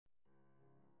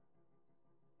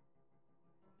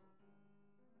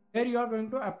where you are going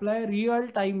to apply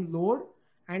real-time load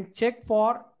and check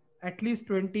for at least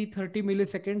 20-30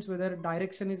 milliseconds whether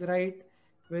direction is right,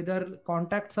 whether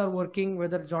contacts are working,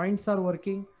 whether joints are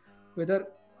working, whether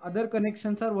other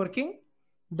connections are working.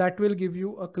 That will give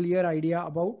you a clear idea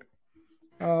about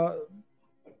uh,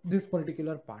 this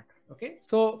particular part. Okay,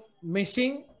 so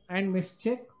meshing and mesh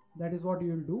check, that is what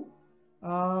you will do.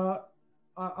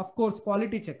 Of course,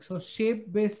 quality check, so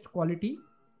shape based quality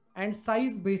and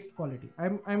size based quality.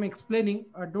 I'm explaining,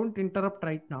 don't interrupt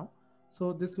right now,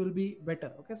 so this will be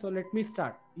better. Okay, so let me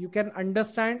start. You can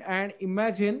understand and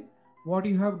imagine what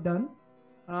you have done,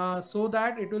 so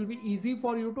that it will be easy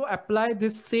for you to apply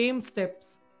this same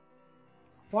steps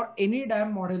for any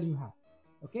DAM model you have.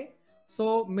 Okay,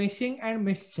 so meshing and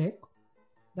mesh check,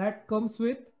 that comes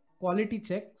with quality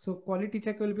check. So quality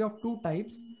check will be of two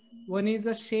types. One is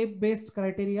a shape based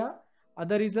criteria,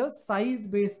 other is a size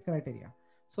based criteria.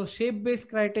 So shape based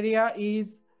criteria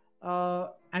is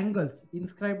angles,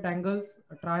 inscribed angles,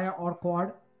 tria or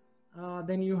quad.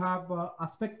 Then you have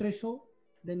aspect ratio,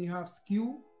 then you have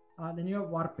skew, then you have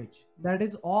warpage. That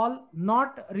is all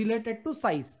not related to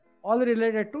size, all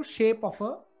related to shape of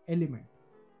a element.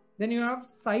 Then you have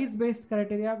size based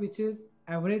criteria, which is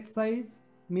average size,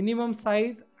 minimum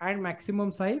size and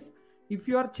maximum size. If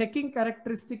you are checking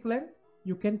characteristic length,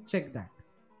 you can check that.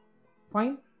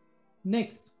 Fine.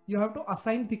 Next, you have to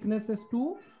assign thicknesses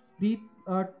to the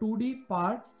 2D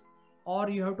parts, or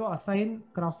you have to assign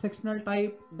cross-sectional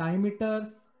type,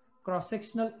 diameters,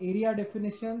 cross-sectional area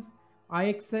definitions,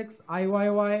 IXX,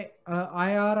 IYY,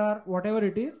 IRR, whatever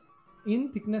it is, in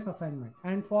thickness assignment.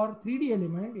 And for 3D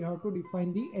element, you have to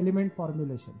define the element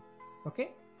formulation.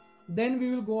 Okay. Then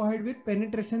we will go ahead with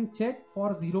penetration check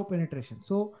for zero penetration.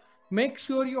 So make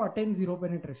sure you attain zero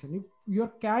penetration. If your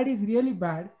CAD is really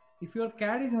bad, if your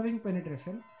CAD is having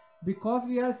penetration, because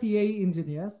we are CAE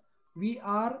engineers, we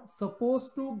are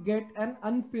supposed to get an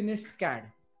unfinished CAD.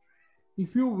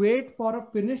 If you wait for a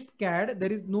finished CAD,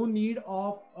 there is no need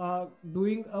of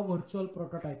doing a virtual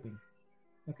prototyping.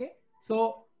 Okay,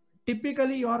 so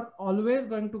typically you are always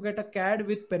going to get a CAD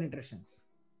with penetrations.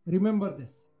 Remember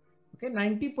this. Okay,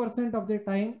 90% of the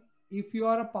time, if you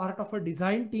are a part of a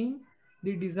design team,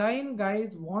 the design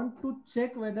guys want to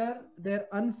check whether their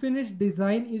unfinished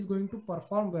design is going to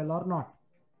perform well or not.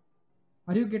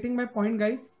 Are you getting my point,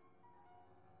 guys?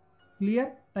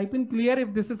 Clear? Type in clear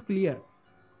if this is clear.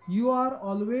 You are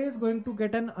always going to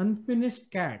get an unfinished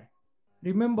CAD.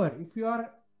 Remember, if you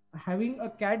are having a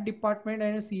CAD department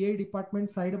and a CA department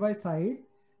side by side,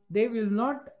 they will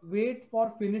not wait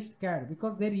for finished CAD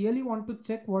because they really want to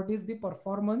check what is the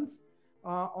performance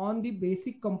on the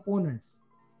basic components.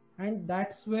 And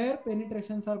that's where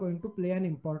penetrations are going to play an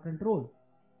important role.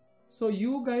 So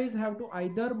you guys have to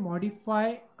either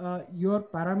modify your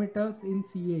parameters in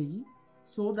CAE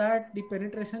so that the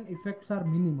penetration effects are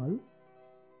minimal,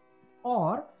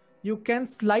 or you can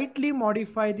slightly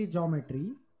modify the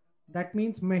geometry. That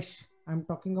means mesh. I'm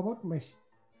talking about mesh.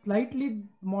 Slightly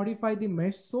modify the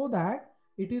mesh so that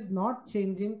it is not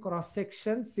changing cross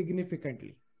section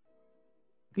significantly.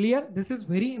 Clear? This is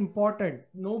very important.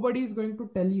 Nobody is going to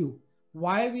tell you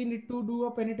why we need to do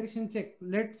a penetration check.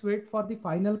 Let's wait for the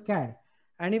final CAD.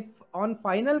 And if on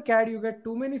final CAD you get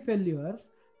too many failures,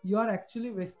 you are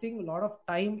actually wasting a lot of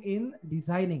time in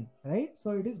designing, right?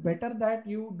 So it is better that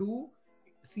you do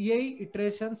CAE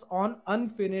iterations on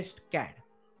unfinished CAD.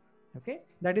 Okay,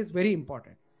 that is very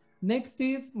important. Next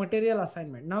is material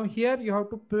assignment. Now here you have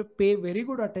to pay very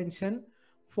good attention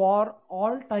for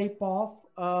all type of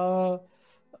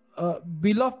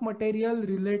bill of material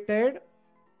related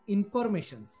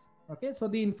informations. Okay, so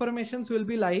the informations will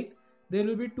be like, there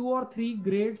will be 2 or 3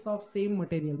 grades of same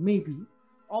material maybe,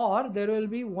 or there will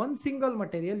be one single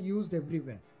material used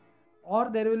everywhere, or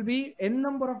there will be n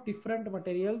number of different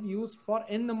material used for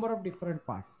n number of different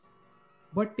parts.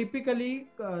 But typically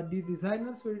the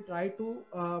designers will try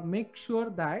to make sure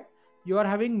that you are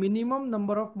having minimum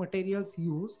number of materials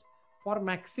used for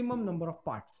maximum number of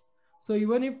parts. So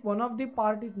even if one of the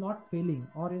part is not failing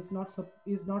or is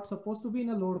not supposed to be in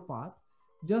a load path,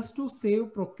 just to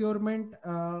save procurement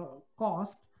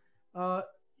cost,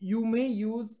 you may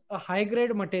use a high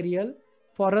grade material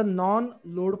for a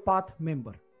non-load path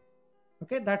member.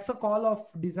 Okay, that's a call of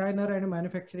designer and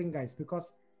manufacturing guys,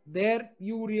 because there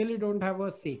you really don't have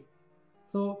a say.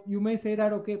 So you may say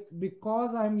that, okay,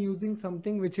 because I'm using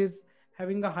something which is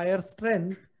having a higher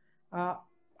strength,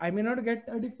 I may not get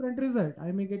a different result.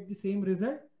 I may get the same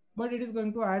result, but it is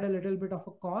going to add a little bit of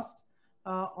a cost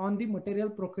on the material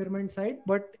procurement side,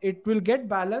 but it will get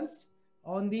balanced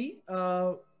on the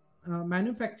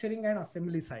manufacturing and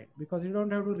assembly side, because you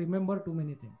don't have to remember too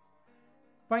many things.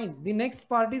 Fine. The next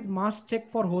part is mass check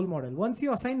for whole model. Once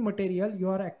you assign material, you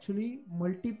are actually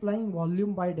multiplying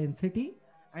volume by density,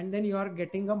 and then you are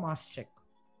getting a mass check.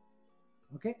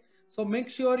 Okay. So make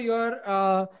sure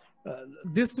your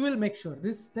this step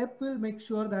will make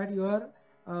sure that your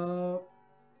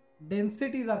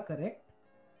densities are correct,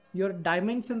 your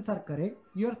dimensions are correct,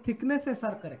 your thicknesses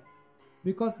are correct.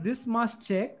 Because this mass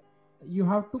check, you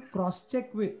have to cross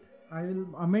check with, I will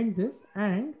amend this,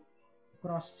 and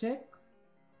cross check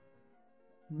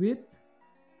with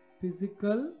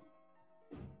physical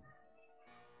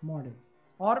model,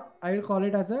 or I will call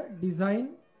it as a design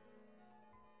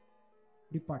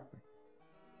department.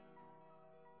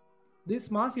 This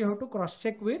mass you have to cross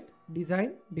check with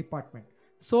design department,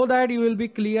 so that you will be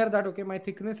clear that okay, my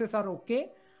thicknesses are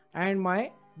okay and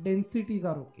my densities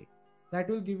are okay. That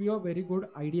will give you a very good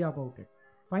idea about it.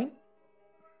 Fine.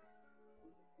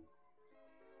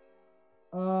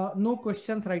 No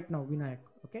questions right now, Vinayak.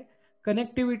 Okay.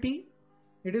 Connectivity,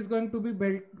 it is going to be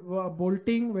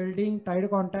bolting, welding, tied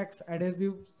contacts,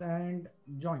 adhesives, and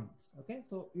joints. Okay.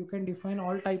 So you can define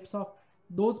all types of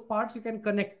those parts you can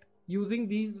connect using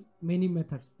these many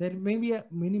methods. There may be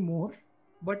many more,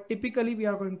 but typically we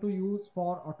are going to use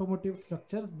for automotive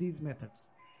structures these methods.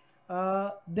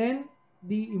 Then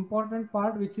the important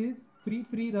part, which is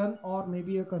free run or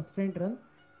maybe a constraint run,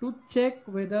 to check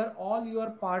whether all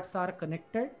your parts are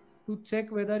connected, to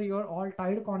check whether your all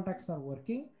tied contacts are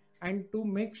working, and to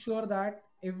make sure that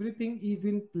everything is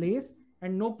in place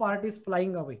and no part is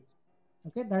flying away.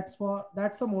 Okay,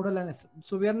 that's a modal analysis.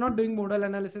 So we are not doing modal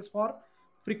analysis for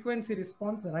frequency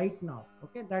response right now.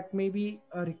 Okay, that may be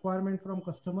a requirement from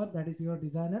customer, that is your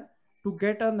designer, to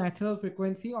get a natural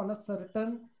frequency on a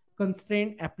certain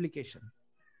constraint application.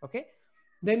 Okay,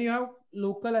 then you have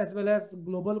local as well as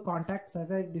global contacts.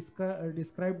 As I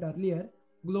described earlier,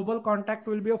 global contact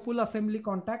will be a full assembly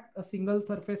contact, a single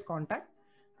surface contact,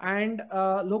 and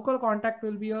local contact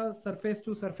will be a surface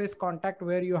to surface contact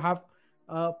where you have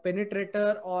a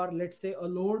penetrator, or let's say a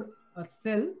load, a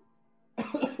cell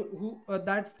who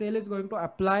that cell is going to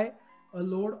apply a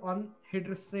load on head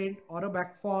restraint or a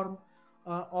back form,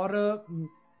 or a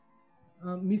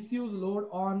misuse load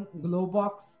on glow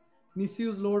box,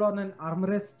 misuse load on an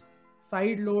armrest,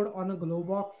 side load on a glow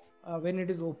box when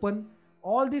it is open.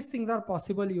 All these things are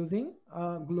possible using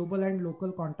global and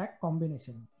local contact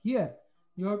combination. Here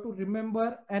you have to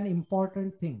remember an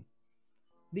important thing.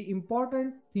 The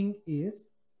important thing is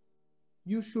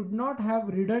you should not have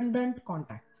redundant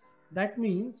contacts. That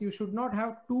means you should not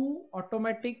have two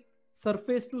automatic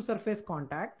surface to surface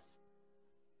contacts,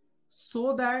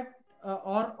 so that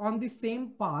or on the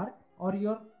same part, or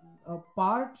your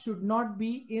part should not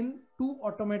be in two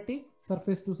automatic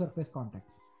surface to surface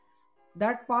contacts.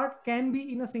 That part can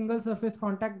be in a single surface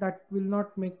contact, that will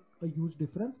not make a huge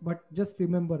difference, but just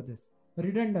remember this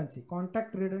redundancy,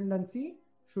 contact redundancy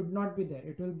should not be there.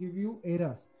 It will give you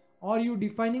errors. Or you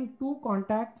defining two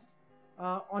contacts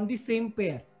on the same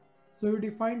pair. So you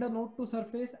defined a node to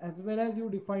surface as well as you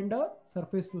defined a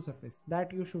surface to surface.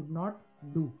 That you should not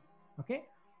do. Okay.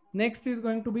 Next is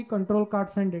going to be control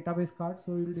cards and database cards.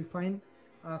 So you will define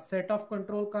a set of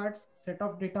control cards, set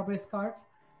of database cards,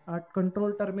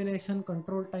 control termination,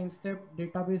 control time step,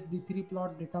 database D3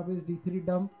 plot, database D3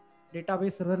 dump,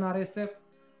 database run RSF,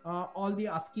 all the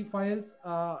ASCII files,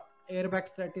 airbag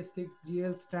statistics,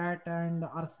 GL stat, and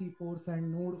RC force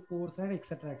and node force, and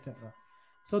etc. etc.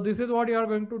 So this is what you are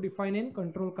going to define in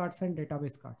control cards and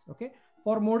database cards. Okay.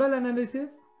 For modal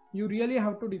analysis, you really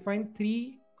have to define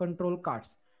three control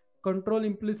cards: control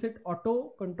implicit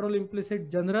auto, control implicit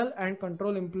general, and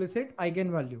control implicit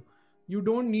eigenvalue. You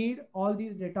don't need all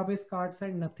these database cards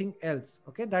and nothing else.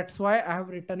 Okay. That's why I have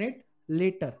written it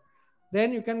later.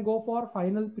 Then you can go for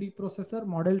final preprocessor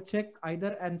model check,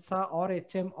 either ANSA or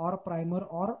HM or primer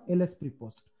or LS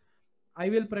prepost. I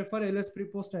will prefer LS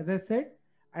prepost, as I said,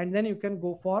 and then you can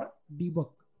go for debug.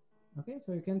 Okay,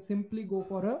 so you can simply go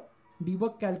for a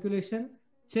debug calculation,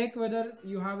 check whether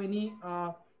you have any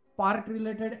part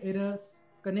related errors,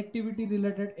 connectivity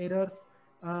related errors,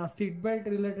 seatbelt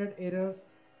related errors,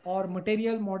 or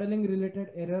material modeling related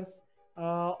errors,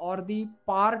 or the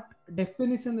part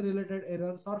definition related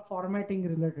errors, or formatting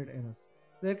related errors.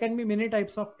 There can be many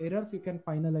types of errors. You can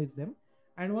finalize them.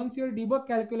 And once your debug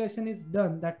calculation is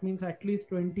done, that means at least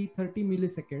 20-30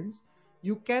 milliseconds,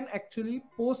 you can actually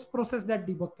post-process that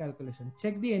debug calculation.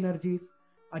 Check the energies.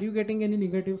 Are you getting any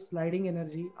negative sliding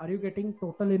energy? Are you getting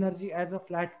total energy as a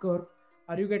flat curve?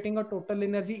 Are you getting a total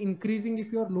energy increasing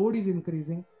if your load is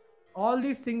increasing? All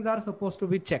these things are supposed to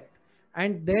be checked.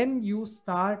 And then you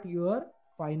start your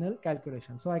final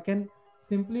calculation. So I can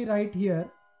simply write here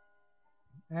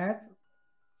as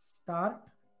start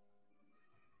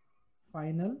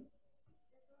final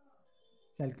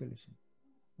calculation.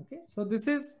 Okay, so this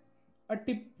is a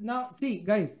tip. Now see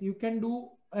guys, you can do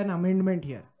an amendment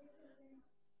here.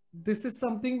 This is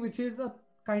something which is a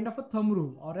kind of a thumb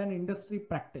rule or an industry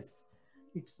practice.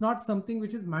 It's not something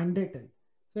which is mandatory.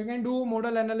 So you can do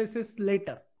modal analysis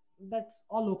later. That's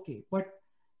all okay. But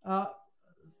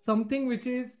something which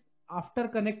is after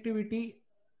connectivity,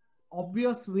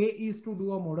 obvious way is to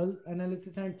do a modal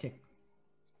analysis and check.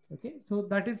 Okay, so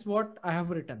that is what I have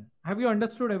written. Have you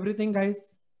understood everything,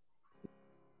 guys?